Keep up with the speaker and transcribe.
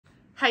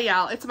Hey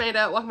y'all, it's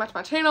Amanda. Welcome back to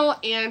my channel,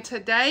 and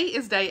today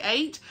is day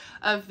 8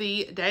 of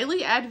the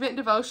daily Advent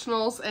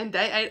devotionals and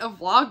day 8 of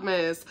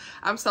Vlogmas.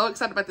 I'm so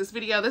excited about this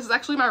video. This is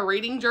actually my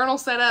reading journal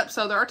setup,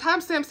 so there are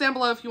timestamps down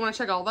below if you want to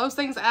check all those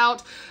things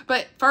out.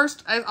 But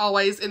first, as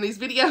always, in these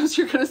videos,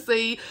 you're going to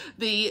see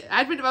the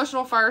Advent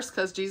devotional first,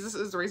 because Jesus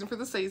is the reason for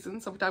the season,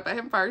 so we talk about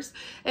him first.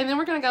 And then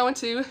we're going to go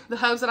into the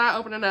hubs that I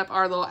opening up,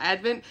 our little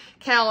Advent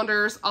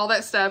calendars, all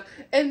that stuff.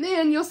 And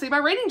then you'll see my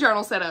reading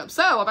journal setup.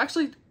 So I'm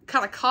actually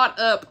kind of caught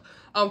up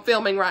on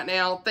filming right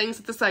now, things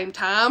at the same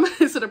time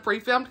instead of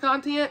pre-filmed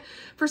content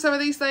for some of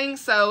these things.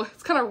 So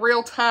it's kind of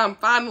real time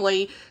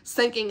finally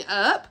syncing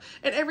up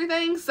and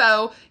everything.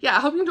 So yeah,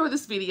 I hope you enjoy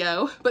this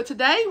video. But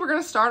today we're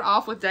going to start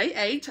off with day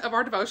 8 of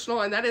our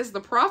devotional, and that is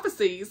the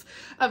prophecies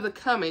of the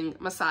coming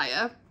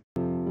Messiah.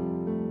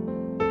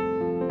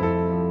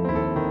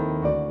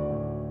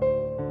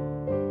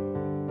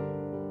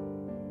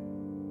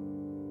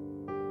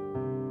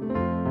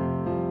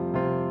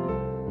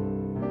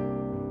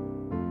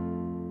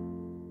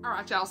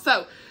 Y'all.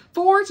 So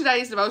for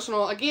today's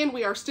devotional, again,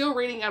 we are still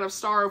reading out of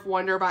Star of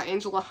Wonder by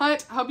Angela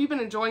Hunt. I hope you've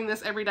been enjoying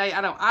this every day.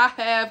 I know I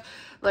have.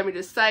 Let me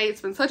just say,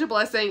 it's been such a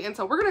blessing. And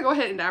so we're going to go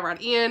ahead and dive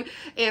right in.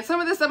 And some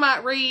of this I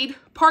might read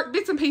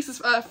bits and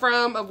pieces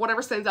from of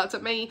whatever stands out to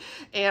me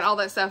and all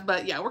that stuff.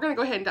 But yeah, we're going to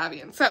go ahead and dive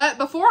in. So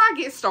before I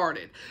get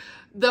started,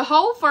 the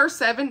whole first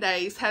 7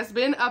 days has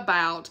been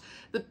about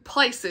the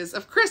places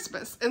of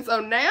Christmas. And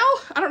so now,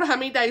 I don't know how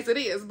many days it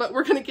is, but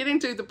we're going to get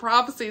into the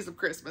prophecies of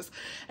Christmas.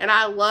 And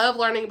I love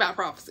learning about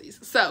prophecies.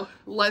 So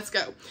let's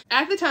go.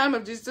 At the time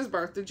of Jesus'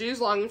 birth, the Jews'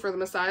 longing for the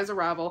Messiah's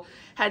arrival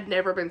had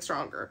never been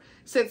stronger.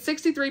 Since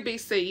 63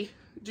 BC,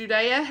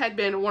 Judea had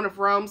been one of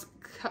Rome's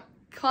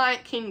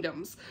client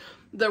kingdoms.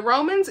 The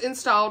Romans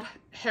installed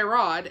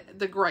Herod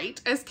the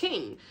Great as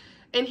king,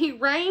 and he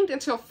reigned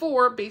until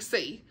 4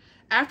 BC.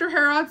 After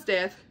Herod's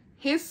death,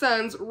 his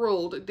sons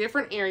ruled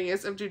different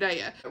areas of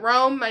Judea.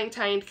 Rome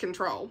maintained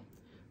control.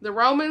 The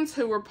Romans,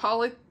 who were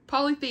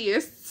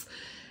polytheists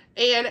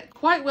and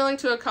quite willing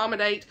to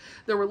accommodate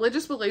the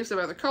religious beliefs of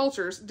other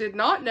cultures, did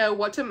not know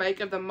what to make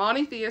of the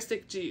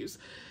monotheistic Jews.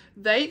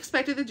 They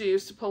expected the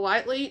Jews to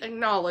politely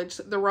acknowledge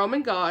the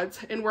Roman gods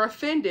and were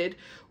offended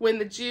when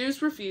the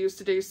Jews refused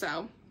to do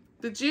so.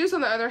 The Jews, on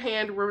the other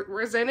hand,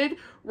 resented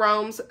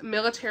Rome's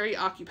military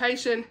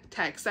occupation,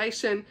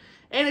 taxation,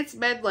 and its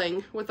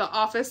meddling with the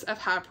office of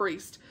high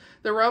priest.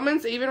 The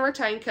Romans even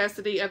retained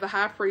custody of the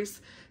high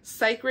priest's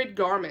sacred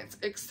garments,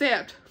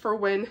 except for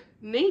when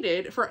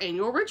needed for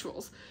annual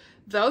rituals.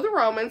 Though the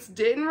Romans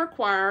didn't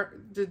require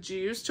the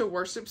Jews to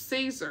worship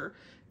Caesar,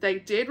 they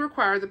did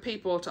require the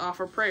people to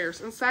offer prayers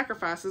and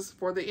sacrifices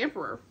for the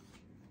emperor.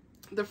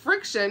 The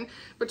friction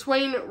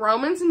between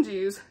Romans and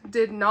Jews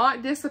did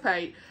not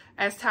dissipate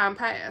as time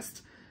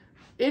passed.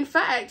 In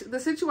fact, the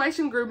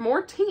situation grew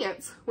more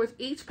tense with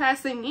each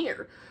passing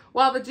year.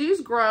 While the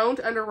Jews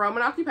groaned under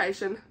Roman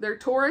occupation, their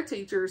Torah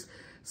teachers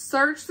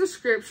searched the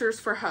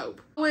scriptures for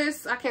hope.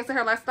 Lois, I can't say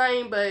her last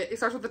name, but it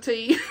starts with a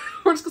T.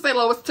 We're just going to say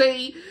Lois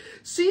T.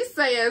 She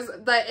says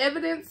that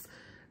evidence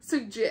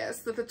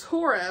suggests that the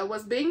Torah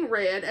was being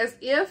read as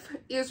if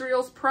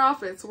Israel's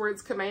prophets were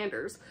its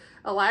commanders,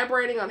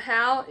 elaborating on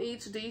how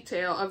each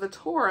detail of the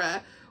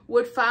Torah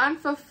would find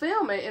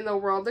fulfillment in the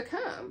world to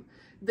come.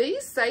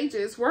 These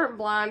sages weren't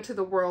blind to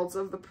the words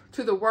of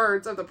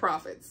the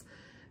prophets.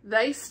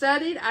 They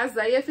studied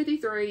Isaiah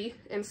 53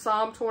 and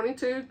Psalm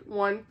 22,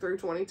 1 through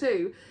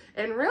 22,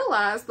 and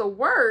realized the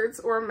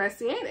words were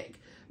messianic.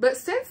 But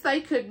since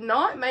they could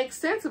not make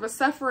sense of a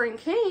suffering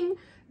king,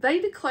 they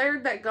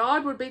declared that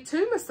God would be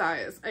 2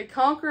 messiahs, a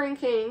conquering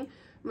king,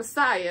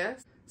 Messiah,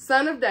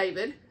 son of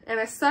David, and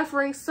a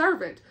suffering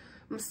servant,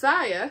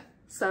 Messiah,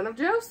 son of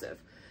Joseph.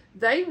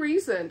 They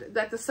reasoned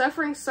that the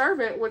suffering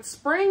servant would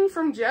spring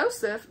from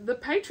Joseph, the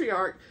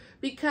patriarch,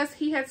 because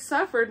he had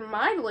suffered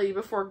mightily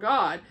before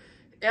God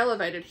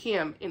elevated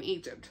him in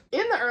Egypt.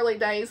 In the early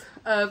days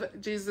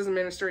of Jesus'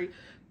 ministry,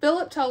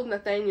 Philip told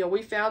Nathanael,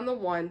 "We found the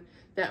one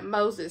that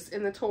Moses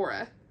in the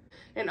Torah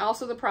and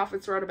also the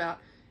prophets wrote about,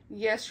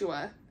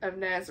 Yeshua of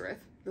Nazareth,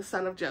 the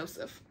son of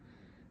Joseph."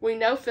 We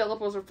know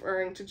Philip was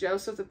referring to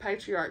Joseph the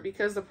patriarch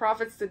because the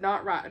prophets did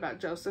not write about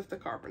Joseph the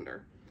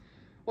carpenter.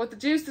 What the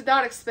Jews did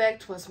not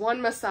expect was 1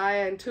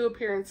 Messiah and 2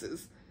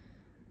 appearances.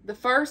 The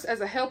first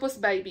as a helpless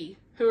baby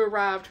who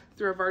arrived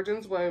through a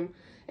virgin's womb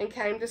and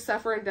came to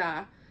suffer and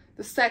die.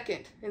 The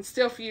second, and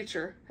still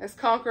future, as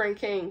conquering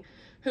king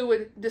who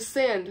would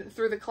descend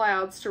through the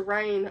clouds to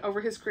reign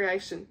over his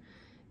creation.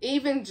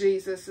 Even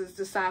Jesus'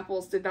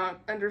 disciples did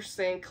not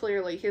understand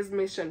clearly his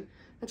mission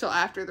until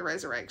after the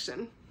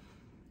resurrection.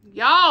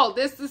 Y'all,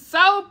 this is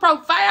so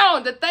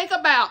profound to think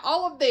about,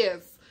 all of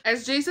this.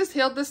 As Jesus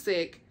healed the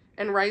sick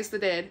and raised the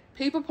dead,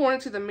 people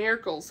pointed to the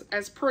miracles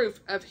as proof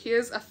of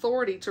his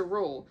authority to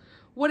rule.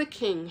 What a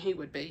king he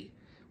would be.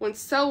 When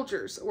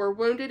soldiers were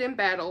wounded in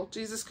battle,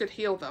 Jesus could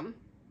heal them,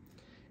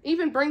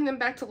 even bring them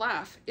back to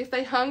life. If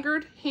they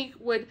hungered, he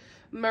would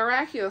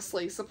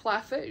miraculously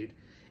supply food.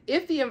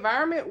 If the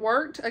environment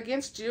worked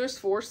against Jewish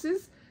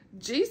forces,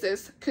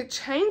 Jesus could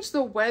change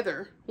the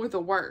weather with a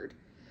word.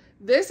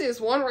 This is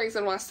one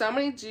reason why so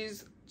many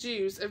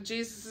Jews of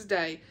Jesus'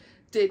 day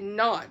did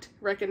not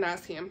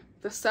recognize him.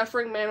 The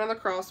suffering man on the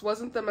cross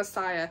wasn't the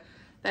Messiah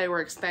they were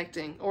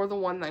expecting or the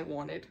one they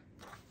wanted.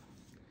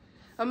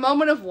 A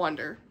moment of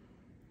wonder.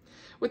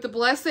 With the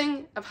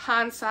blessing of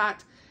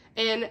hindsight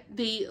and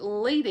the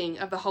leading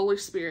of the Holy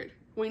Spirit,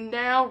 we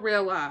now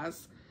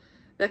realize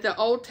that the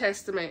Old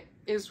Testament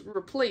is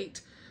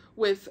replete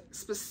with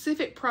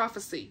specific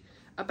prophecy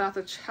about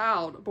the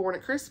child born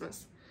at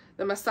Christmas.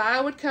 The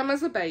Messiah would come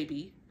as a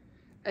baby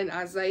in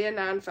Isaiah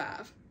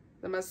 9:5.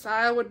 The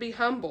Messiah would be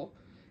humble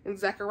in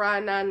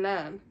Zechariah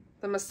 9:9.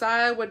 The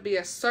Messiah would be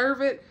a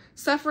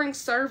suffering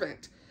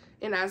servant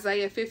in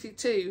Isaiah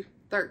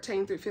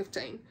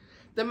 52:13-15.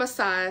 The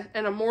Messiah,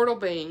 an immortal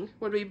being,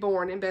 would be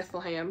born in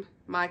Bethlehem,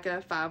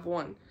 Micah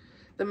 5:1.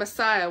 The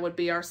Messiah would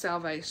be our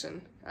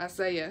salvation,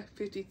 Isaiah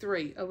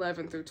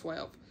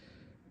 53:11-12.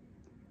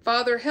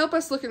 Father, help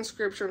us look in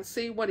Scripture and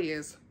see what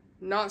is,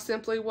 not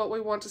simply what we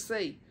want to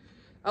see.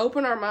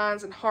 Open our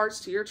minds and hearts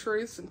to your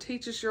truths and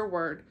teach us your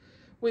word.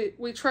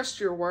 We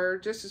trust your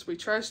word just as we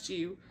trust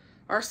you,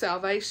 our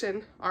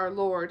salvation, our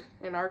Lord,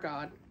 and our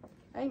God.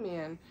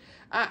 Amen.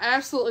 I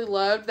absolutely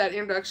loved that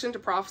introduction to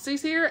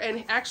prophecies here.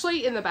 And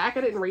actually, in the back,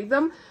 I didn't read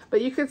them. But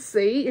you could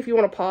see, if you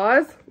want to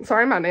pause.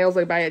 Sorry, my nails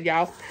are bad,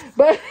 y'all.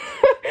 But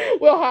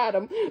we'll hide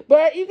them.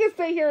 But you can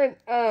see here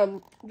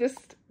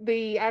just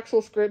the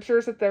actual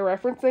scriptures that they're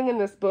referencing in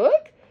this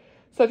book.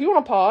 So if you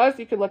want to pause,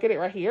 you can look at it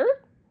right here.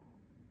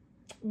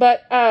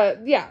 But,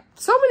 yeah,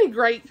 so many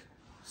great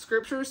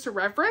scriptures to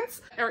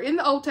reference are in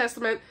the Old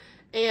Testament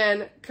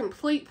and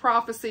complete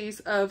prophecies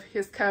of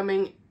his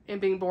coming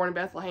and being born in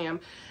Bethlehem.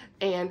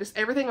 And just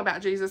everything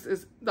about Jesus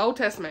is the Old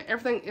Testament.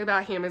 Everything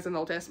about him is in the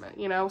Old Testament.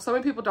 You know, so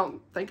many people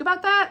don't think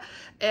about that.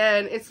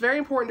 And it's very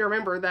important to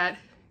remember that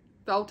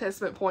the Old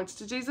Testament points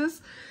to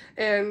Jesus.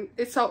 And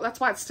that's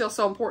why it's still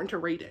so important to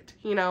read it,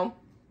 you know.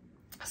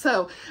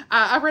 So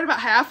I've read about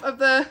half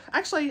of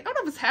actually, I don't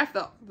know if it's half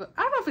I don't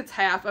know if it's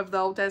half of the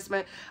Old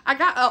Testament. I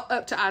got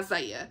up to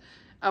Isaiah.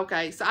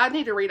 Okay, so I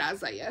need to read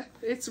Isaiah.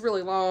 It's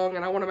really long,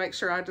 and I want to make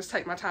sure I just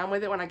take my time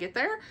with it when I get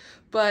there.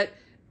 But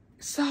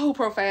so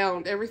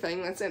profound,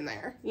 everything that's in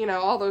there. You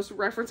know, all those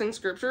referencing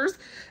scriptures.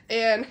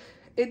 And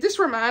it just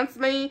reminds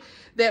me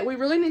that we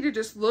really need to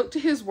just look to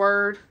his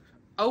word,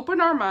 open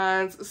our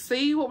minds,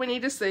 see what we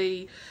need to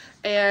see.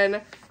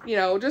 And, you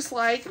know, just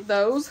like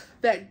those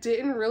that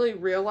didn't really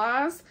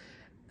realize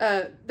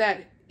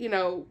that, you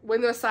know,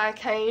 when the Messiah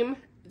came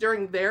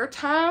during their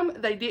time,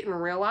 they didn't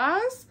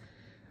realize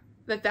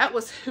that that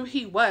was who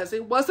he was.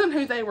 It wasn't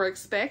who they were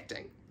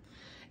expecting.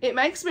 It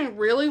makes me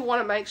really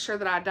want to make sure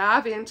that I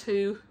dive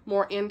into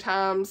more end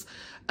times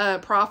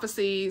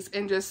prophecies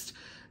and just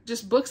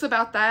books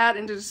about that,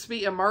 and to just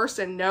be immersed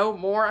and know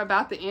more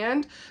about the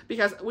end,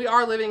 because we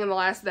are living in the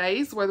last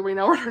days, whether we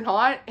know it or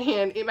not.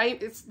 And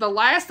it's the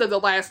last of the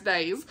last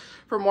days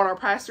from what our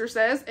pastor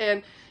says.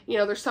 And, you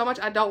know, there's so much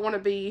I don't want to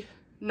be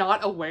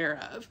not aware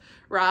of,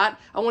 right?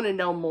 I want to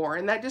know more.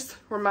 And that just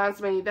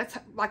reminds me, that's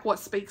like what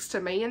speaks to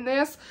me in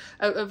this,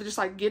 of just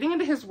like getting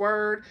into his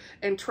word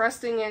and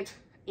trusting it,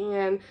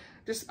 and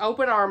just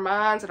open our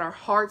minds and our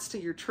hearts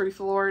to your truth,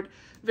 Lord.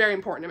 Very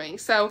important to me.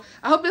 So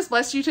I hope this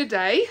blessed you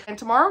today. And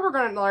tomorrow we're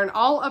going to learn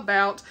all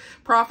about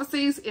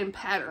prophecies and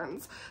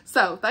patterns.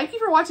 So thank you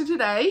for watching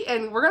today.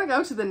 And we're going to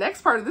go to the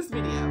next part of this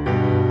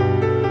video.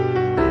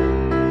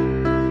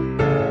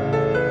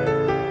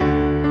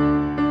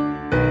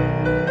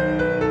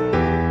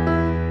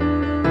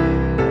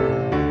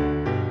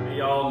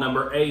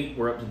 Number 8,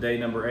 we're up to day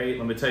number 8.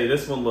 Let me tell you,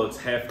 this one looks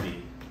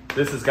hefty.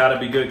 This has got to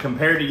be good.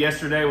 Compared to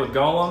yesterday with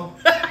Gollum,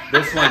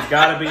 this one's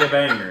got to be a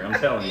banger, I'm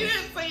telling you. You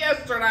didn't see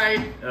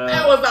yesterday.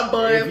 That was a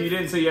buzz. If you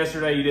didn't see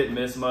yesterday, you didn't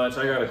miss much.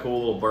 I got a cool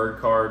little bird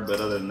card, but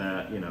other than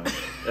that, you know,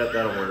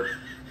 that'll work.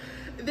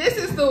 This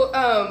is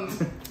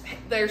the,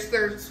 there's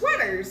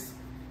sweaters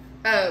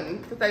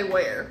that they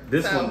wear.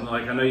 This one,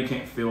 like, I know you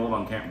can't feel it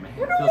on camera. Man, I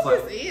wonder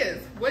what this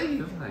is. What do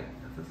you... It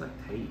feels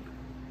like tape.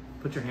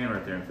 Put your hand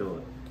right there and feel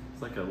it.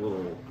 It's like a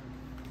little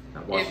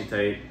washi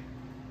tape.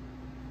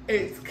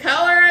 It's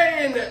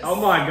coloring. Oh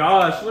my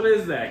gosh, what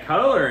is that?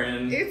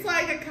 Coloring? It's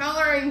like a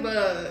coloring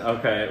book.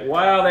 Okay,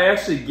 wow, they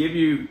actually give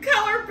you...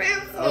 color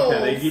pencils.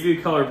 Okay, they give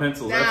you color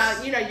pencils.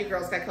 Now, you know you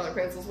girls got color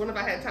pencils. When have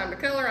I had time to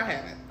color? I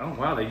haven't. Oh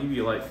wow, they give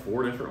you like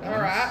 4 different ones.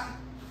 Alright.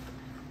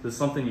 This is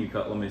something you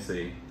cut, let me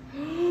see.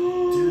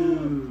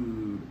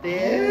 Dude.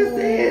 This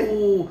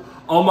is...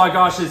 Oh my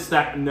gosh, it's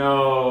that.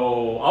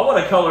 No. I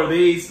want to color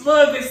these.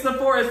 Look, it's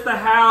the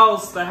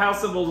house. The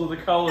house symbols with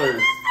the colors.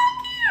 This is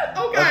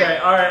so cute. Okay. Okay,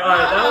 alright.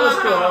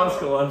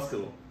 That was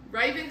cool.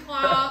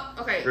 Ravenclaw.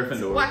 Okay.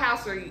 Gryffindor. What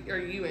house are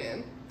you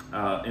in?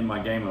 In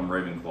my game, I'm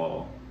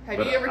Ravenclaw. Have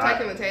you ever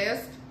taken the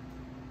test?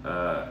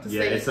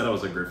 Yeah, it said I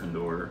was a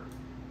Gryffindor.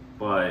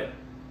 But,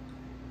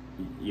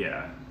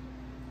 yeah.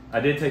 I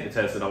did take the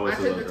test. It always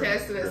said I took the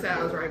test and it said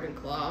I was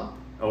Ravenclaw.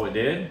 Oh, it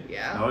did?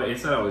 Yeah. No, it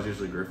said I was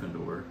usually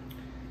Gryffindor.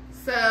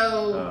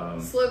 So,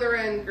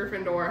 Slytherin,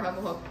 Gryffindor,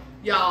 Hufflepuff.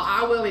 Y'all,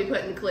 I will be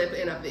putting a clip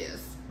in of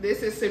this.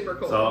 This is super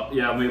cool. So,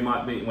 yeah, we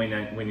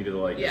need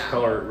to, like, just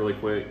color it really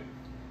quick.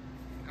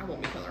 I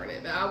won't be coloring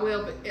it, but I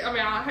will. But I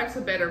mean, I have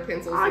some better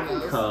pencils I than can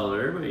those.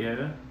 color, but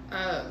yeah.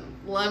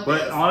 Love but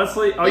this. But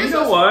honestly, oh, this you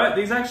know what?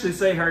 These actually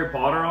say Harry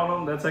Potter on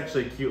them. That's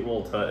actually a cute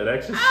little touch. It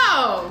actually.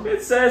 Oh.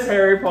 It says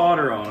Harry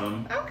Potter on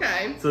them.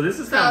 Okay. So this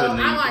is kind of a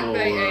neat I like little,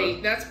 day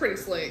 8. That's pretty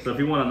slick. So if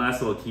you want a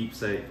nice little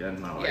keepsake,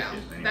 and I like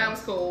it. Man. That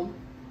was cool.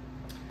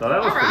 So that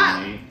was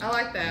pretty neat. I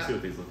like that. Let's see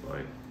what these look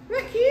like.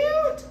 Isn't that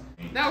cute?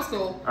 That was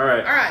cool. All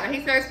right. All right. Now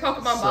he's got his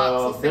Pokemon box.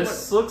 So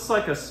this looks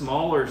like a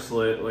smaller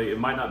slit. Like, it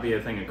might not be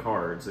a thing of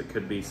cards. It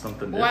could be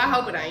something different. Well, I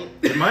hope it ain't.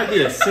 It might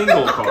be a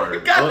single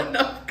card.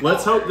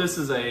 Let's hope this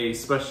is a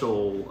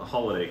special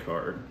holiday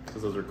card,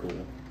 because those are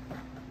cool.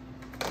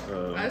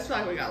 I just feel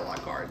like we got a lot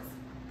of cards.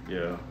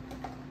 Yeah.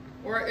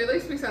 Or at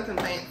least be something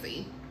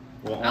fancy.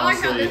 Well,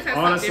 honestly,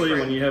 honestly,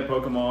 when you have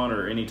Pokemon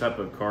or any type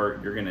of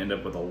card, you're gonna end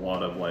up with a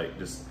lot of like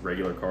just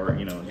regular card,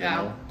 you know. In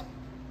general.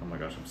 Oh my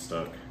gosh, I'm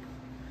stuck.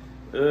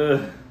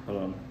 Hold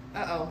on.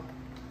 Uh-oh.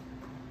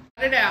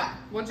 Got it out.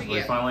 What'd you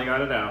get? We finally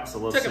got it out, so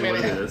let's see what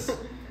it is.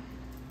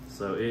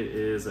 So it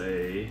is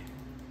a...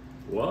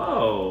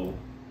 Whoa!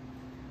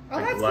 Oh,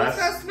 that's got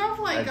a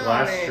snowflake on it. A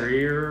glass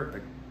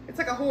strier. It's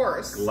like a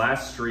horse.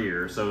 Glass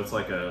strier, so it's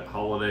like a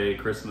holiday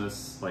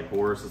Christmas like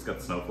horse. It's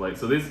got snowflakes.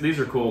 So these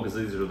are cool because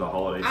these are the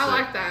holiday I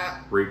like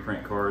that.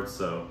 reprint cards,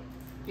 so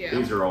yeah.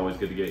 These are always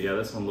good to get. Yeah,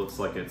 this one looks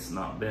like it's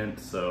not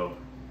bent, so...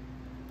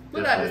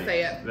 What did I just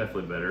say it?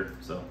 Definitely better,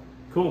 so...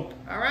 Cool.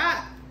 All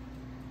right.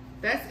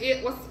 That's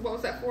it. What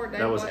was that for?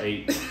 That was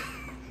 8.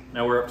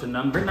 Now we're up to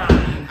number 9. All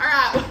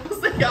right. We'll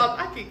see y'all.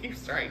 I can keep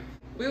straight.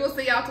 We will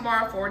see y'all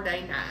tomorrow for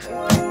day 9.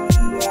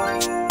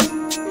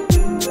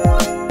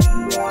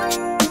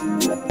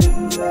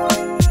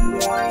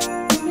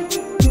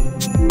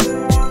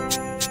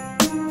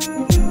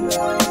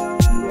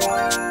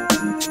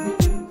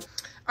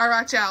 All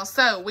right, y'all.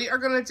 So we are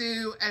going to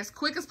do, as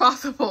quick as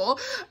possible,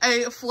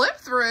 a flip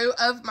through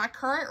of my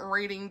current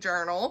reading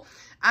journal.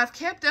 I've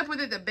kept up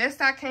with it the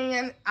best I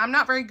can. I'm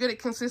not very good at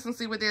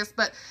consistency with this,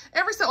 but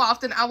every so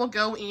often I will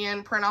go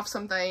in, print off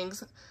some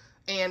things,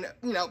 and,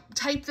 you know,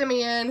 tape them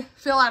in,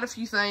 fill out a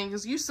few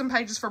things, use some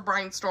pages for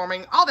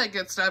brainstorming, all that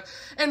good stuff.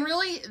 And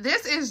really,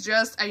 this is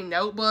just a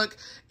notebook.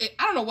 I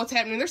don't know what's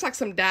happening. There's like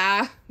some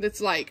dye that's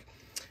like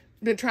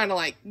been trying to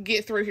like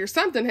get through here.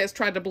 Something has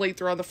tried to bleed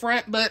through on the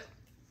front, but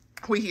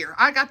we here.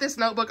 I got this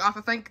notebook off,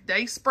 I think,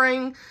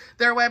 Dayspring,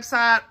 their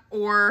website,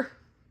 or...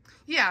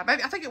 yeah,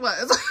 maybe, I think it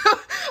was.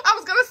 I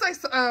was going to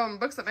say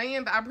Books of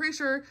Anne, but I'm pretty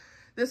sure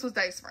this was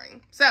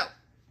Dayspring. So,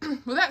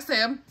 with that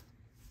said,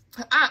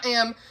 I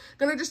am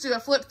going to just do a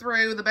flip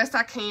through the best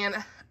I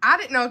can. I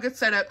didn't know a good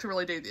setup to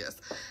really do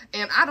this.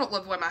 And I don't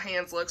love the way my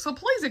hands look, so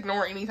please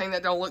ignore anything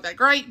that don't look that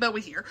great, but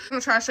we're here. I'm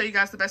going to try to show you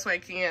guys the best way I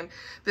can.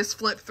 This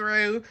flip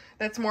through,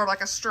 that's more of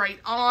like a straight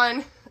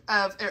on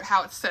of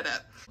how it's set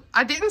up.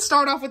 I didn't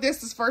start off with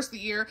this first of the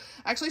year.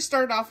 I actually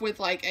started off with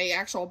like a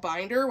actual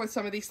binder with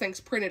some of these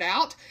things printed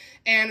out,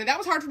 and that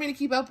was hard for me to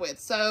keep up with.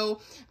 So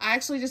I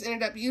actually just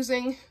ended up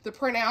using the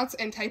printouts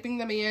and taping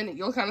them in.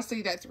 You'll kind of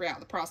see that throughout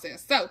the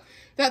process. So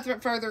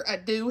without further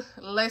ado,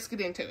 let's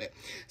get into it.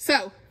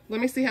 So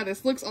let me see how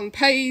this looks on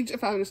page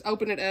if I just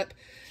open it up.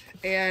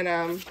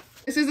 And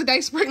this is a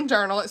Dayspring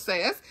journal, it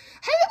says.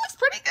 Hey, that looks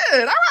pretty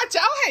good. All right,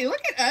 y'all. Hey,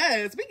 look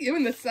at us. We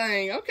doing this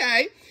thing.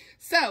 Okay.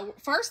 So,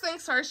 first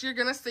things first, you're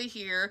going to see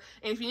here,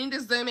 and if you need to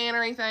zoom in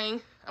or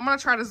anything, I'm going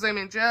to try to zoom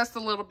in just a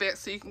little bit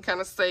so you can kind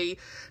of see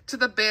to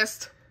the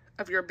best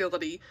of your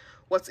ability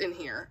what's in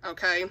here,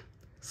 okay?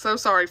 So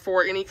sorry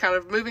for any kind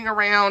of moving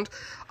around,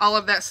 all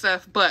of that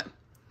stuff, but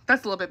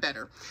that's a little bit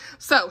better.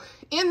 So,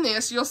 in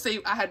this, you'll see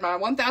I had my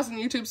 1,000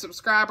 YouTube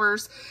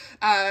subscribers.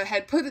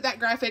 Had put that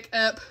graphic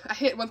up. I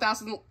hit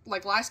 1,000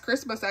 like last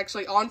Christmas,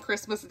 actually, on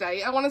Christmas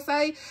Day, I want to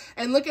say.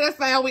 And look at us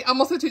now. We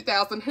almost hit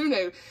 2,000. Who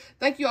knew?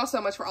 Thank you all so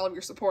much for all of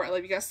your support. I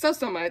love you guys so,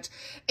 so much.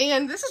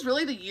 And this is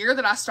really the year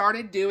that I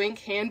started doing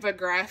Canva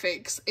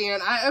graphics.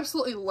 And I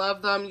absolutely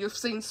love them. You've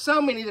seen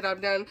so many that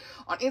I've done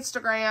on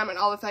Instagram and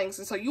all the things.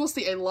 And so you will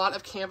see a lot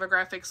of Canva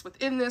graphics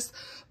within this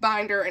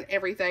binder and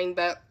everything.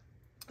 But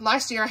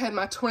last year, I had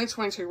my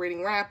 2022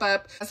 reading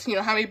wrap-up. You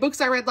know, how many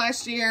books I read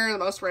last year, the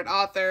most read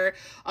author,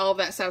 all of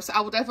that stuff. So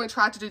I will definitely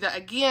try to do that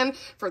again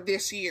for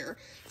this year.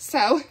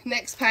 So,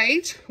 next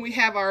page, we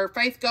have our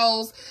faith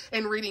goals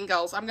and reading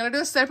goals. I'm going to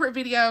do a separate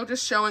video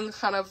just showing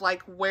kind of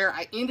like where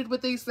I ended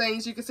with these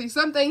things. You can see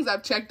some things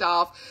I've checked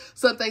off,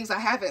 some things I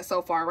haven't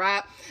so far,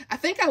 right? I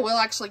think I will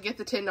actually get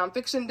the 10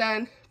 nonfiction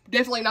done.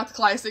 Definitely not the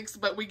classics,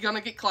 but we're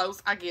gonna get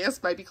close, I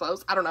guess. Maybe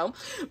close, I don't know.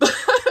 But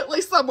at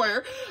least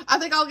somewhere. I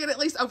think I'll get at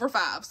least over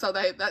 5, so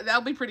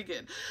that'll be pretty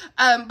good.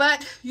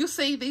 But you'll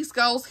see these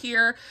goals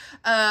here.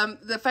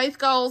 The faith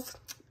goals,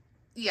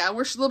 yeah,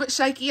 we're a little bit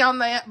shaky on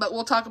that, but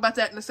we'll talk about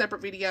that in a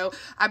separate video.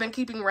 I've been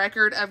keeping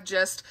record of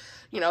just,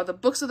 you know, the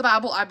books of the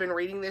Bible I've been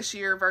reading this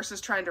year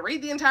versus trying to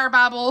read the entire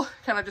Bible,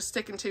 kind of just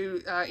sticking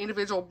to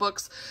individual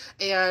books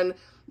and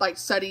like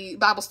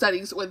Bible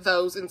studies with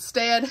those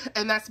instead,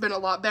 and that's been a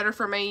lot better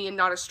for me and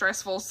not as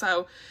stressful.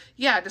 So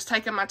yeah, just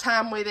taking my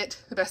time with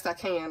it the best I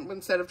can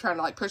instead of trying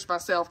to like push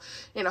myself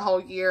in a whole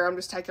year. I'm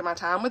just taking my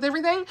time with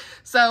everything.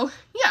 So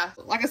yeah,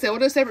 like I said, we'll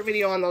do a separate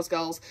video on those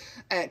goals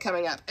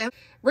coming up. And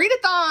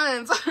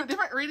readathons,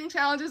 different reading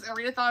challenges and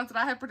readathons that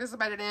I have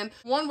participated in.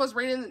 One was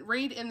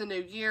Read in the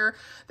New Year.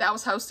 That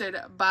was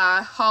hosted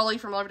by Holly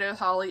from Love Day with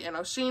Holly and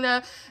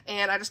Oshina,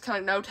 and I just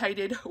kind of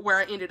notated where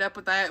I ended up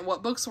with that and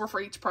what books were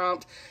for each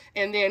prompt.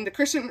 And then the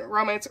Christian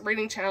Romance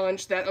Reading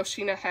Challenge that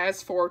Oshina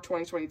has for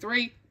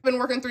 2023. Been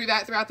working through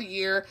that throughout the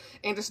year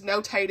and just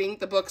notating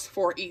the books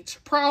for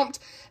each prompt.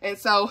 And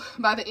so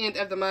by the end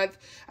of the month,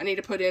 I need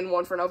to put in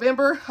one for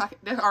November. I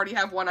already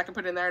have one I can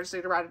put in there. I just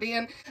need to write it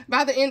in.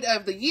 By the end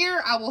of the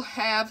year, I will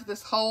have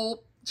this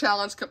whole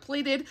challenge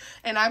completed,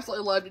 and I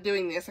absolutely loved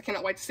doing this. I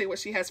cannot wait to see what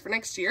she has for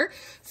next year.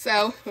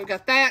 So we've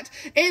got that,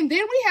 and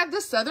then we have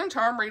the Southern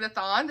Charm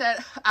Readathon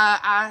that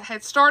I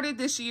had started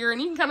this year,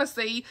 and you can kind of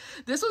see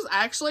this was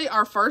actually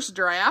our first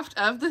draft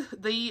of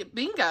the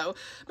bingo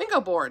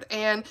board.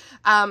 And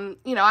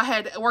you know, I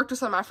had worked with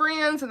some of my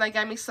friends, and they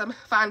gave me some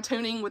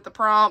fine-tuning with the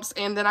prompts,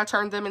 and then I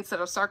turned them instead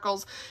of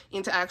circles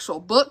into actual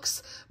book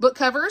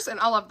covers and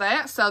all of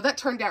that. So that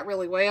turned out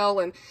really well,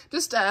 and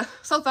just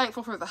so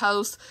thankful for the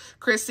hosts,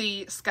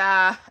 Chrissy,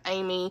 Sky,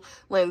 Amy,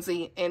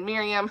 Lindsay, and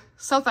Miriam.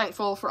 So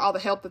thankful for all the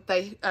help that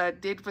they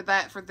did for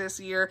that for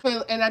this year.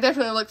 And I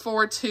definitely look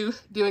forward to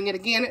doing it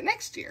again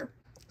next year.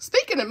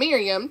 Speaking of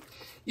Miriam,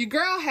 your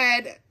girl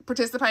had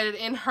participated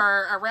in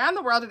her Around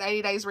the World in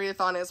 80 Days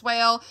readathon as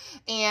well.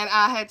 And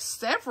I had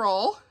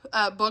several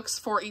books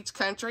for each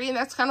country, and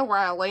that's kind of where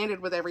I landed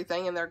with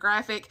everything in their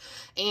graphic.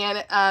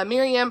 And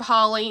Miriam,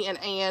 Holly,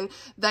 and Anne,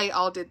 they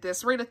all did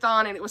this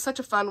readathon, and it was such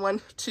a fun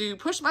one to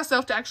push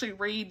myself to actually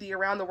read the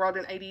Around the World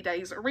in 80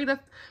 Days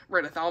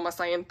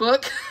readathon,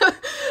 book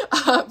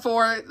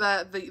for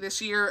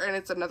this year. And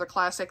it's another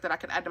classic that I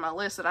could add to my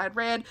list that I had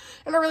read,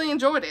 and I really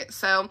enjoyed it.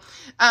 So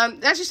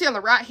as you see on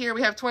the right here,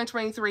 we have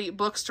 2023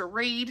 books to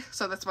read.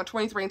 So that's my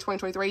 23 and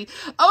 2023.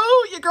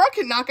 Oh, your girl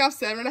can knock off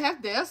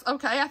 7.5 Deaths.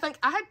 Okay, I think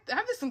I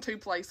have this in 2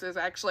 places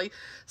actually.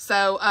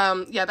 So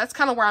yeah, that's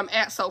kind of where I'm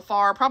at so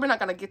far. Probably not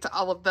going to get to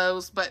all of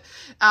those, but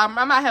I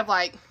might have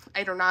like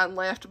 8 or 9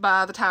 left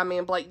by the time me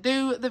and Blake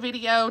do the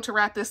video to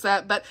wrap this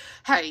up. But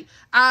hey,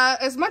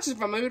 as much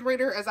of a mood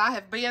reader as I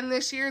have been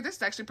this year, this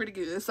is actually pretty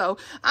good. So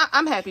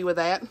I'm happy with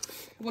that.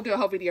 We'll do a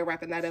whole video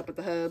wrapping that up with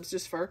the hubs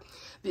just for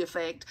the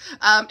effect.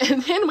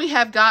 And then we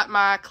have got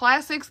my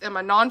classics and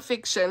my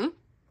nonfiction.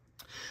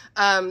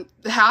 How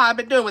I've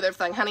been doing with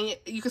everything, honey.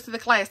 You can see the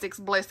classics,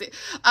 bless it.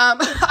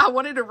 I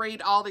wanted to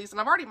read all these,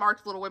 and I've already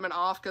marked Little Women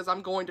off because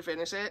I'm going to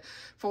finish it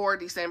for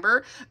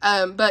December.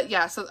 But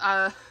yeah, so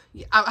I've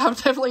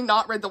definitely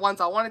not read the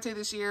ones I wanted to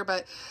this year,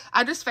 but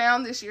I just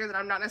found this year that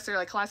I'm not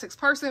necessarily a classics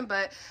person,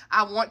 but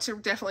I want to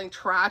definitely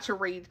try to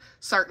read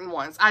certain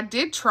ones. I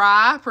did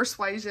try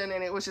Persuasion,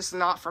 and it was just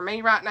not for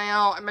me right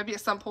now. And maybe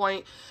at some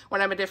point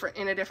when I'm in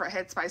a different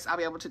headspace, I'll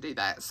be able to do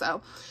that.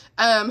 So,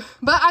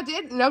 but I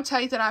did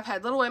notate that I've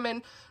had Little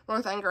Women,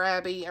 Northanger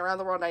Abbey, Around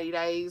the World in 80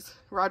 Days,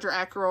 Roger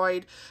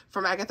Ackroyd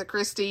from Agatha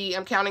Christie,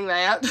 I'm counting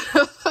that,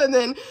 and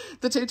then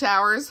The Two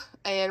Towers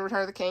and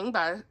Return of the King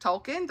by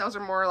Tolkien. Those are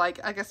more like,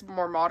 I guess,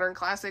 more modern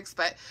classics,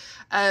 but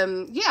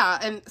yeah,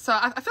 and so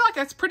I feel like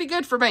that's pretty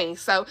good for me.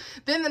 So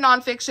then the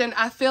nonfiction,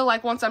 I feel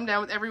like once I'm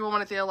done with Every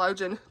Woman a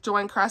Theologian,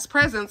 Join Christ's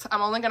Presence,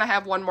 I'm only going to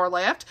have one more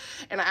left,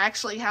 and I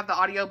actually have the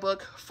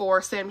audiobook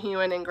for Sam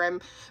Hewen and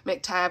Graham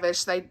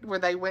McTavish, where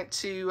they went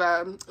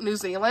to New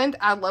Zealand.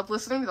 I love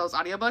listening to those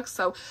audiobooks,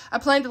 so I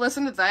plan to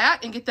listen to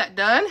that and get that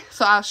done.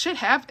 So I should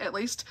have at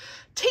least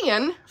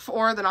 10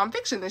 for the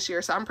nonfiction this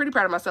year. So I'm pretty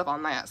proud of myself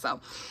on that. So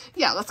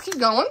yeah, let's keep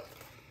going.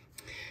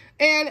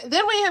 And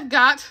then we have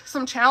got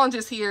some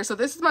challenges here. So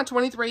this is my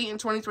 23 and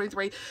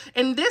 2023.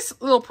 And this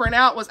little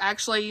printout was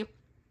actually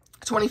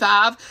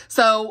 25.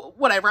 So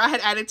whatever, I had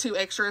added 2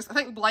 extras. I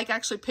think Blake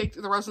actually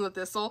picked The Rose and the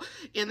Thistle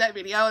in that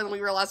video, and we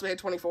realized we had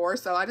 24.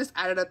 So I just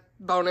added a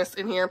bonus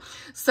in here.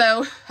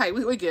 So hey,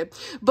 we good.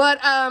 But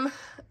I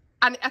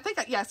think,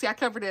 yeah, see, I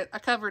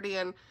colored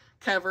in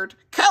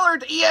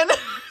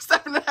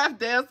 7.5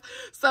 Deaths.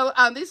 So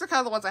these are kind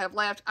of the ones I have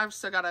left. I've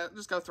still got to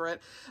just go through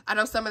it. I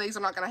know some of these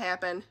are not going to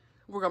happen.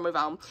 We're going to move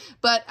on,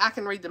 but I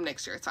can read them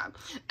next year. It's fine.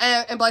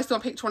 And Blake's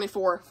going to pick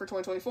 24 for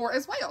 2024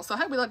 as well. So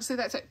hey, we'd love to see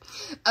that too.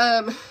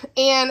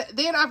 And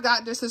then I've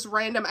got just this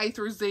random A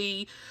through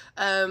Z,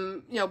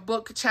 you know,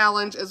 book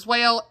challenge as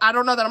well. I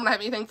don't know that I'm going to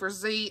have anything for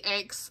Z,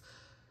 X,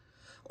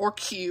 or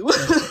Q.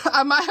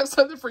 I might have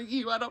something for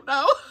you. I don't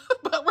know.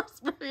 But we're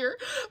here.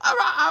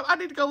 I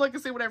need to go look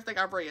and see what everything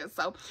I've read.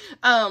 So,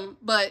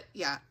 but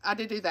yeah, I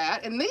did do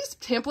that. And these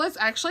templates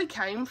actually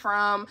came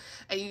from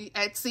a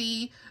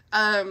Etsy,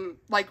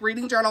 like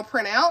reading journal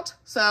printout.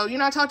 So, you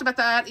know, I talked about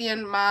that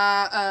in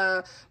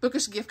my,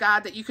 bookish gift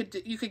guide that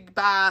you could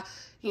buy,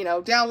 you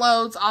know,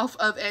 downloads off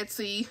of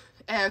Etsy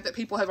and that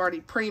people have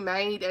already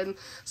pre-made. And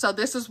so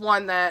this is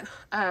one that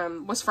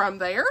was from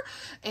there,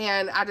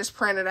 and I just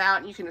print it out,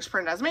 and you can just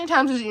print it as many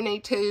times as you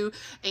need to,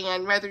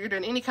 and whether you're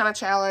doing any kind of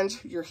challenge,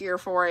 you're here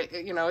for it.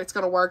 You know, it's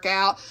going to work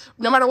out.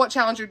 No matter what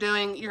challenge you're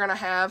doing, you're going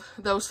to have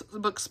those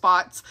book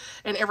spots,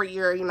 and every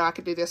year, you know, I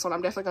could do this one.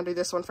 I'm definitely going to do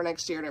this one for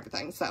next year and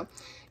everything. So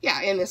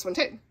yeah, and this one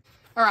too.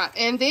 All right,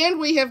 and then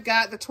we have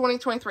got the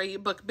 2023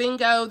 book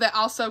bingo that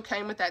also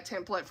came with that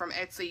template from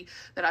Etsy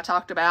that I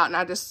talked about, and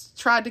I just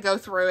tried to go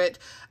through it.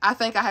 I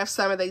think I have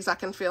some of these I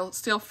can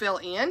still fill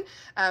in,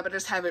 but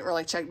just haven't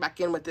really checked back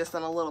in with this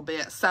in a little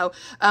bit. So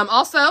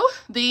also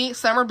the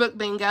summer book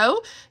bingo,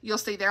 you'll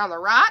see there on the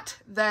right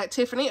that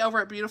Tiffany over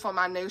at Beautiful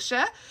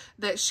Minutia,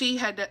 that she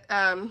had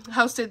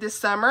hosted this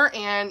summer,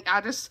 and I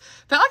just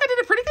felt like I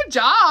did a pretty good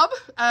job.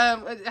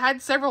 It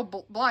had several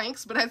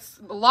blanks, but had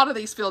a lot of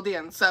these filled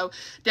in, so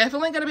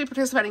definitely going to be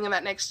participating in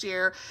that next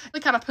year.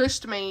 It kind of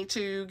pushed me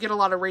to get a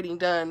lot of reading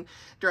done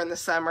during the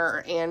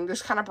summer and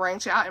just kind of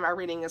branch out in my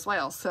reading as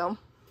well. So,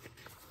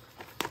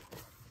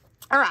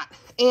 all right.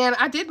 And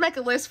I did make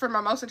a list for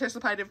my most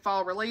anticipated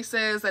fall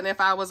releases, and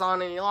if I was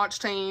on any launch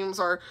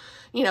teams or,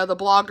 you know, the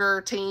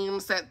blogger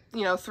teams that,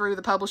 you know, through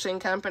the publishing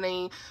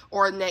company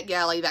or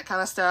NetGalley, that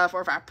kind of stuff,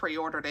 or if I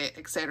pre-ordered it,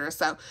 etc.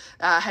 So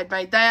I had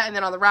made that. And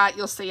then on the right,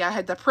 you'll see I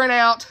had the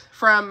printout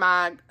from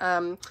my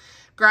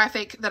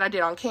graphic that I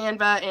did on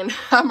Canva, and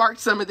I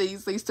marked some of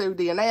these two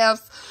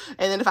DNFs,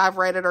 and then if I've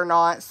read it or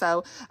not.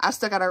 So I've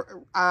still got to,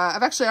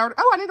 I've actually already,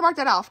 oh, I need to mark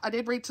that off. I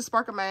did read To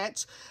Spark a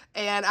Match,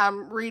 and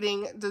I'm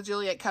reading the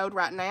Juliet Code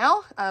right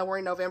now. We're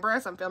in November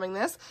as I'm filming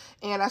this,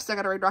 and I've still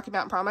got to read Rocky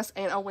Mountain Promise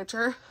and A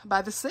Winter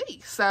by the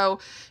Sea. So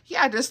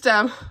yeah, just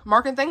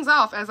marking things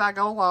off as I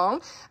go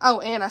along. Oh,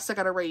 and I still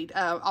got to read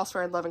All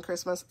Swear in Love and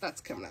Christmas.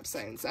 That's coming up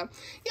soon. So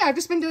yeah, I've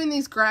just been doing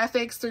these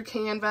graphics through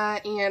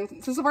Canva,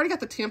 and since I've already got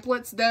the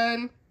templates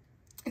done,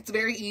 it's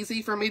very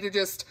easy for me to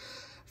just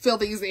fill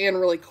these in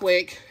really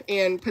quick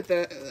and put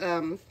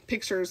the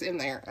pictures in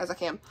there as I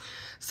can.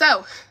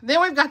 So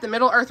then we've got the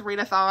Middle Earth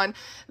Readathon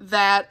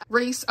that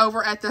Reese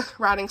over at the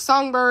Writing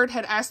Songbird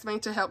had asked me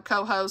to help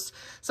co-host.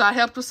 So I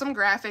helped with some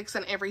graphics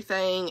and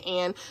everything,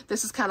 and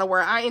this is kind of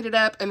where I ended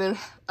up, and then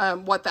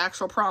what the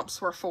actual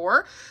prompts were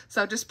for.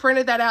 So just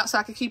printed that out so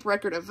I could keep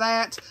record of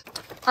that.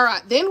 All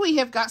right, then we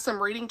have got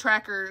some reading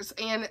trackers,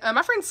 and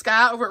my friend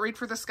Sky over at Read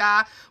for the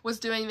Sky was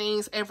doing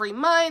these every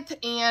month,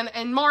 and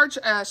in March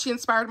she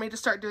inspired me to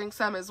start doing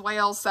some as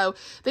well. So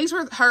these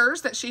were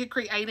hers that she had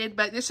created,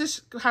 but this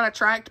just kind of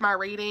tracked my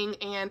reading,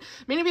 and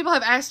many people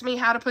have asked me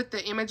how to put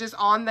the images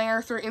on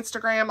there through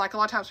Instagram. Like a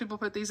lot of times people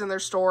put these in their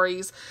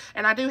stories,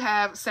 and I do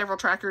have several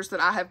trackers that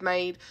I have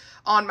made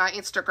on my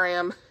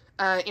Instagram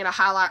in a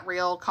highlight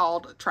reel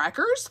called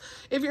Trackers,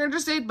 if you're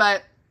interested.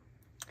 But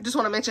I just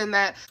want to mention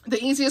that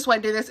the easiest way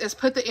to do this is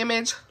put the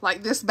image,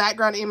 like this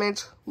background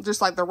image, just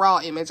like the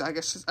raw image, I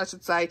guess I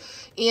should say,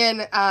 in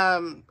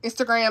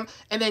Instagram,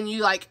 and then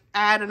you like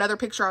add another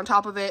picture on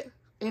top of it,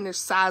 and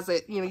just size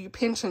it, you know, you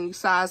pinch and you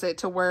size it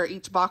to where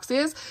each box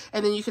is,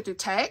 and then you could do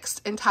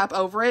text and type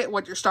over it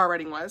what your star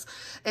rating was.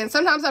 And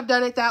sometimes I've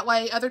done it that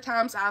way. Other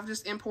times I've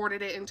just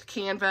imported it into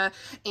Canva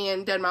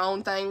and done my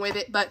own thing with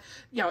it. But,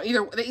 you know,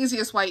 either the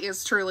easiest way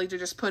is truly to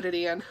just put it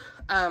in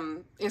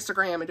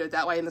Instagram and do it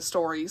that way in the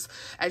stories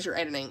as you're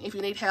editing. If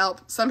you need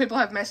help, some people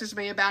have messaged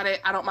me about it.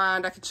 I don't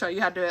mind. I could show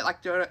you how to do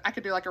it. I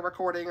could do like a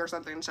recording or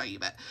something and show you.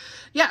 But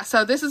yeah,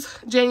 so this is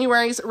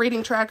January's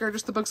reading tracker,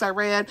 just the books I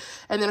read.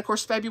 And then of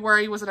course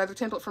February was another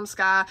template from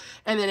Sky.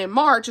 And then in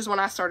March is when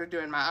I started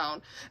doing my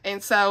own.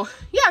 And so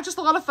yeah, just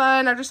a lot of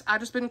fun. I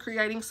just been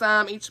creating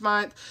some each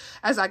month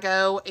as I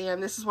go.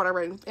 And this is what I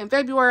read in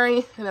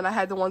February. And then I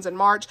had the ones in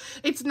March.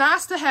 It's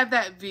nice to have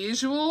that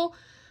visual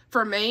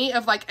for me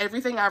of like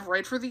everything I've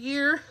read for the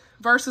year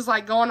versus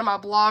like going to my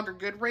blog or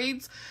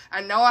Goodreads.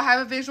 I know I have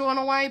a visual in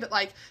a way, but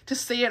like to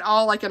see it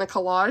all like in a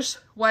collage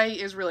way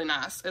is really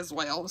nice as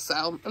well.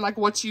 So, and like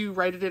what you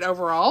rated it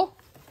overall.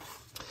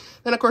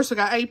 Then of course we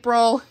got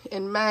April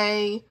and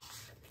May,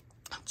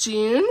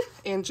 June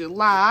and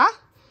July,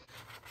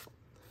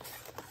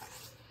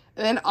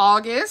 and then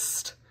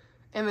August,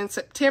 and then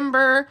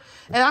September.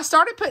 And I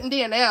started putting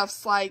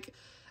DNFs like,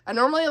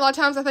 normally, a lot of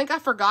times, I think I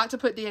forgot to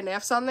put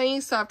DNFs on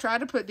these, so I've tried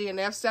to put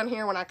DNFs down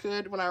here when I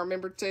could, when I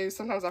remembered to.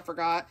 Sometimes I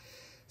forgot.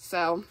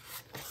 So,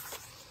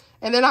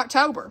 and then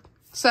October.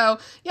 So,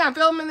 yeah, I'm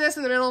filming this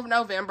in the middle of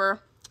November,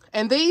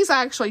 and these,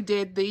 I actually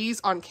did these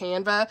on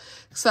Canva,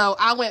 so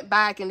I went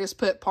back and just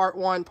put part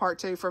 1, part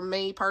 2 for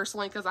me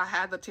personally, because I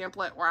had the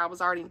template where I was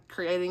already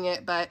creating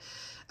it, but,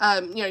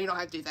 you know, you don't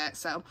have to do that,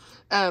 so,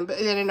 but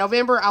then in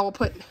November, I will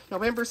put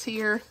November's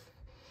here.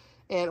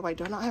 And wait,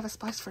 do I not have a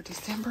splice for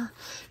December?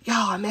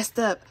 Y'all, I messed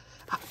up.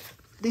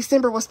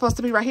 December was supposed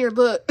to be right here.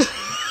 Look.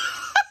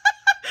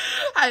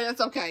 I Hey,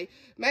 that's okay.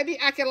 Maybe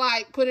I can,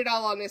 like, put it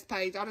all on this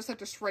page. I'll just have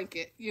to shrink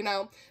it, you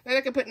know. Maybe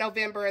I can put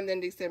November and then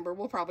December.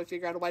 We'll probably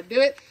figure out a way to do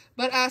it.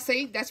 But,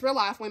 see, that's real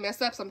life. We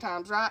mess up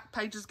sometimes, right?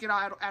 Pages get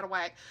out of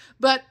whack.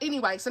 But,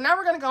 anyway, so now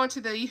we're going to go into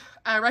the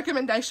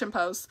recommendation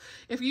posts.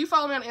 If you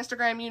follow me on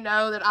Instagram, you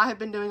know that I have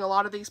been doing a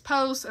lot of these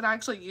posts, and I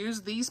actually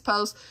use these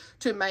posts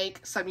to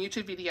make some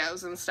YouTube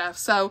videos and stuff.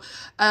 So,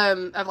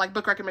 of, like,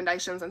 book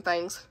recommendations and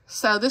things.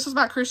 So, this was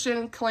my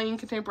Christian, clean,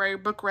 contemporary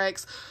book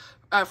recs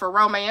for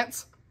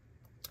romance.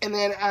 And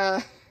then,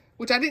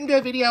 which I didn't do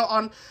a video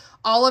on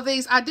all of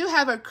these. I do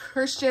have a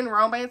Christian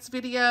romance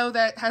video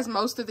that has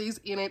most of these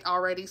in it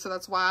already. So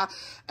that's why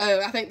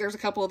I think there's a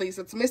couple of these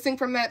that's missing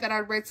from that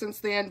I've read since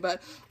then.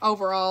 But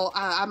overall,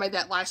 I made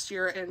that last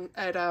year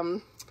at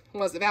what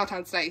was it,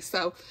 Valentine's Day.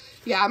 So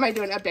yeah, I may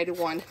do an updated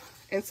one.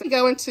 And so we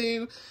go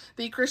into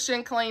the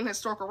Christian clean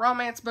historical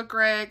romance book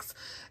recs.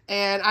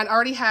 And I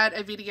already had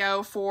a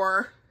video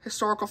for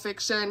historical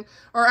fiction,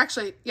 or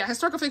actually, yeah,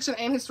 historical fiction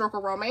and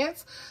historical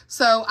romance.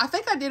 So I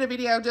think I did a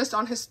video just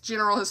on his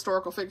general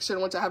historical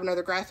fiction, which I have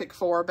another graphic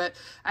for, but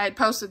I had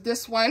posted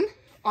this one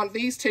on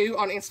these two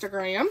on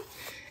Instagram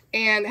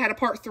and had a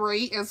part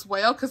 3 as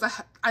well, because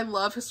I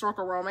love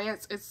historical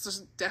romance. It's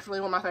just definitely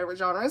one of my favorite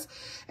genres.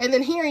 And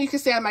then here you can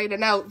see I made a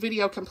note,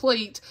 video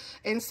complete.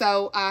 And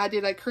so I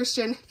did a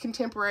Christian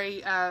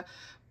contemporary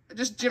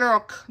just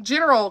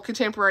general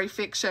contemporary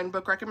fiction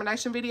book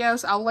recommendation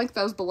videos. I'll link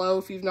those below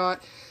if you've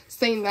not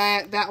seen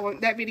that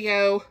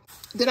video.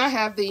 Then I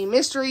have the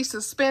mystery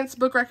suspense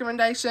book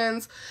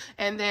recommendations,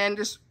 and then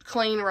just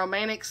clean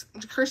romantics,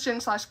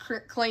 Christian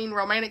 / clean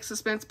romantic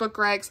suspense book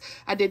recs.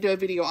 I did do a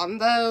video on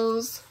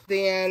those.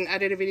 Then I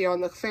did a video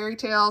on the fairy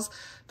tales,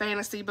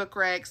 fantasy book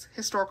recs,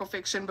 historical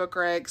fiction book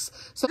recs.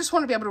 So I just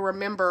want to be able to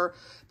remember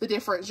the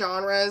different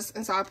genres,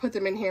 and so I put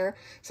them in here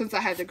since I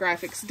had the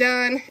graphics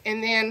done.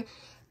 And then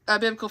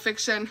biblical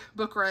fiction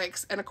book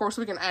recs, and of course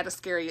we can add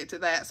Iscariot to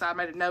that, so I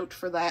made a note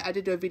for that. I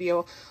did do a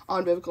video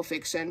on biblical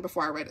fiction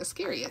before I read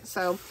Iscariot.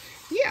 So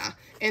yeah,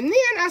 and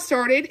then I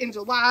started in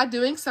July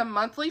doing some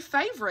monthly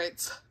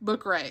favorites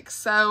book recs.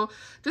 So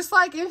just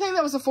like anything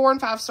that was a 4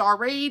 and 5 star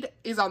read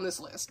is on this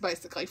list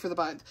basically for the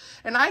month.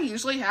 And I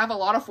usually have a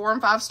lot of 4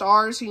 and 5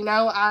 stars. You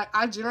know,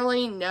 I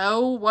generally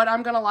know what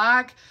I'm gonna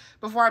like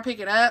before I pick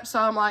it up,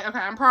 so I'm like, okay,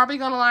 I'm probably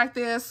gonna like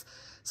this.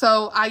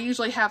 So I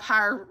usually have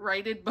higher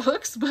rated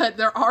books, but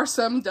there are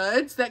some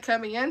duds that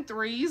come in,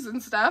 3s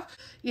and stuff.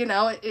 You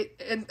know,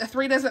 and a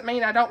 3 doesn't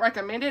mean I don't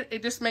recommend it.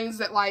 It just means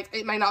that, like,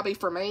 it may not be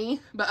for me,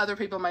 but other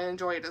people may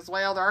enjoy it as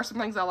well. There are some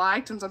things I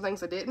liked and some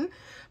things I didn't.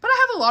 But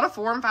I have a lot of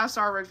 4 and 5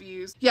 star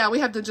reviews. Yeah, we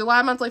have the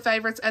July monthly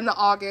favorites and the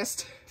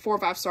August 4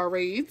 and 5 star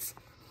reads.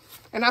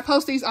 And I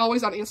post these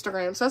always on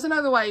Instagram. So that's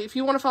another way. If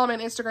you want to follow me on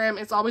Instagram,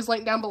 it's always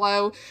linked down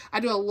below. I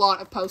do a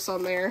lot of posts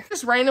on there.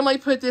 Just randomly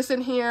put this in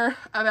here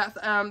about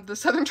the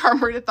Southern Charm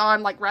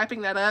Readathon, like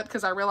wrapping that up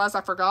because I realized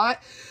I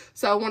forgot.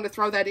 So I wanted to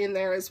throw that in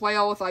there as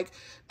well with like,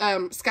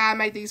 Sky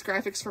made these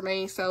graphics for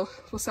me. So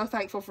I was so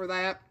thankful for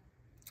that.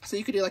 So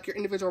you could do like your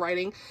individual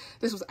rating.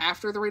 This was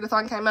after the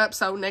readathon came up,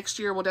 so next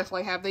year we'll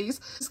definitely have these.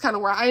 This is kind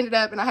of where I ended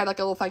up, and I had like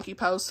a little thank you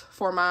post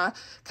for my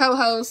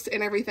co-host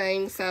and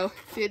everything, so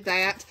did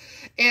that.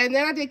 And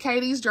then I did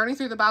Katie's Journey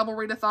Through the Bible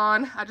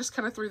Readathon. I just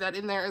kind of threw that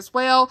in there as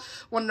well.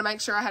 Wanted to make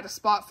sure I had a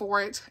spot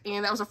for it,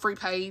 and that was a free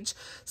page.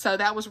 So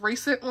that was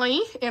recently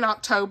in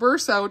October,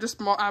 so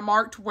just I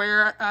marked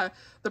where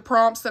the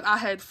prompts that I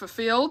had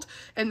fulfilled,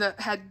 and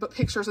had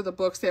pictures of the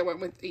books that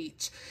went with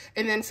each.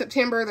 And then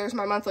September, there's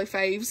my monthly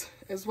faves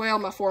as well,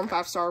 my 4 and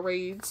 5 star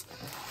reads.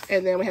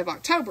 And then we have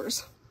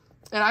October's.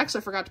 And I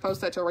actually forgot to post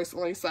that till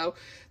recently, so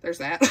there's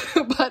that.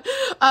 But,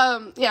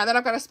 yeah, then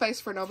I've got a space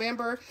for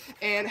November.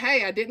 And,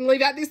 hey, I didn't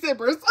leave out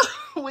December's.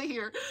 We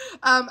here.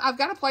 I've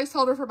got a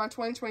placeholder for my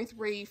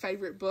 2023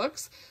 favorite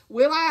books.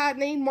 Will I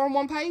need more than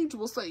one page?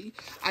 We'll see.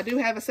 I do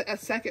have a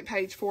second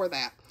page for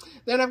that.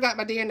 Then I've got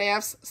my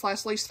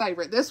DNFs / least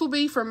favorite. This will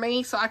be for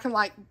me so I can,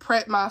 like,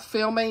 prep my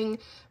filming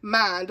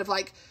mind of,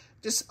 like,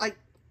 just, like,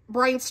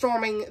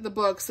 brainstorming the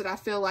books that I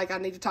feel like I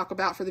need to talk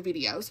about for the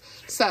videos.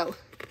 So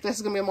this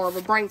is going to be more of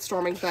a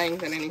brainstorming thing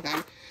than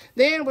anything.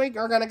 Then we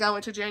are going to go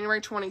into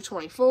January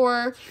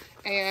 2024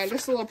 and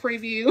just a little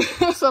preview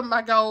of some of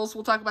my goals.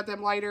 We'll talk about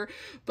them later.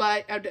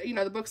 But, you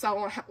know, the books I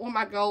want, what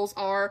my goals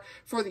are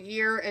for the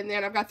year. And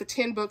then I've got the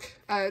 10 book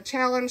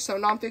challenge, so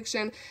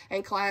nonfiction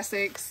and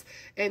classics.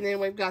 And then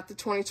we've got the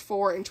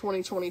 24 and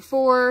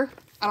 2024.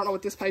 I don't know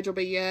what this page will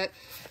be yet.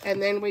 And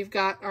then we've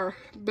got our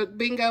book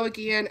bingo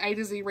again, A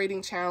to Z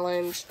reading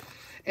challenge.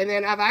 And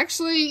then I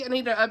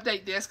need to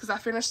update this because I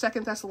finished 2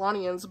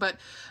 Thessalonians, but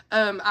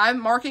I'm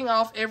marking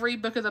off every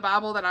book of the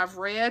Bible that I've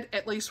read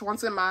at least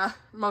once in my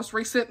most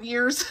recent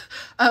years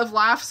of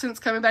life since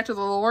coming back to the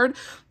Lord.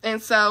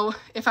 And so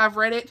if I've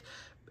read it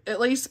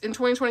at least in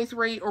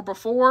 2023 or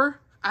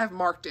before, I've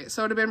marked it.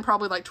 So it would have been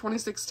probably like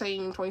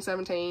 2016,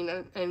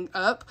 2017 and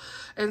up.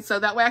 And so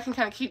that way I can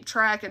kind of keep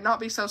track and not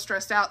be so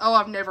stressed out. Oh,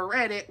 I've never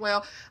read it.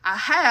 Well, I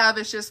have.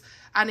 It's just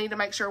I need to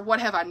make sure what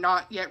have I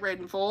not yet read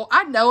in full.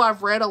 I know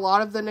I've read a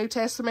lot of the New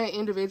Testament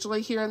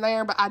individually here and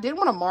there, but I didn't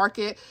want to mark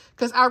it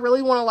because I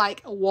really want to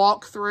like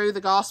walk through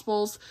the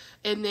Gospels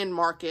and then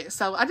mark it.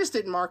 So I just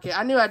didn't mark it.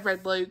 I knew I'd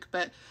read Luke,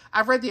 but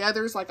I've read the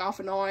others like off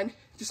and on,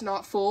 just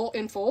not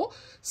in full.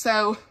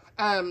 So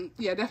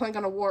yeah, definitely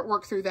going to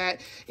work through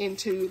that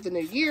into the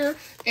new year.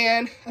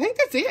 And I think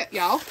that's it,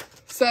 y'all.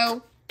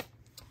 So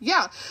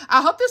yeah,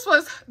 I hope this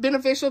was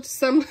beneficial to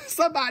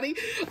somebody.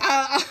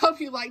 I hope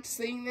you liked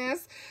seeing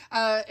this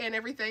and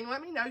everything.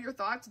 Let me know your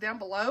thoughts down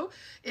below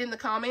in the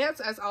comments,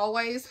 as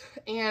always.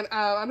 And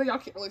I know y'all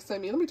can't really see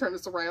me. Let me turn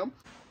this around.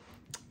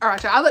 All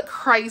right, y'all, I look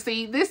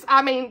crazy. This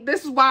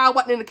is why I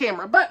wasn't in the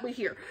camera, but we're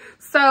here.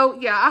 So,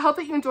 yeah, I hope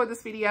that you enjoyed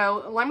this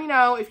video. Let me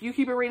know if you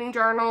keep a reading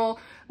journal,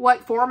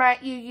 what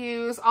format you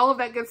use, all of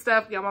that good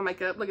stuff. Yeah, my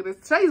makeup. Look at this.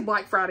 Today's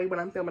Black Friday when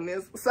I'm filming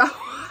this. So,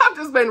 I've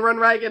just been run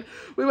ragged.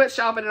 We went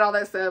shopping and all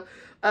that stuff.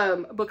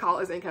 Book haul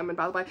is incoming,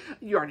 by the way.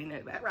 You already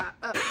know that,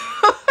 right?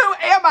 Who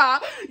am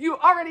I? You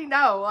already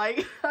know.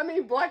 Like, I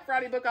mean, Black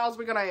Friday book hauls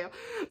we're gonna have.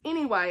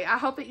 Anyway, I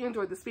hope that you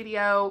enjoyed this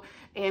video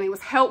and it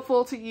was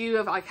helpful to you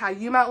of like how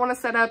you might want to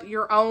set up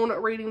your own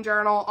reading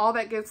journal, all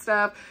that good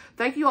stuff.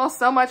 Thank you all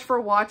so much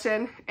for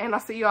watching, and I'll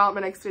see you all in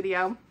my next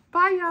video.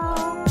 Bye,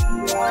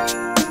 y'all.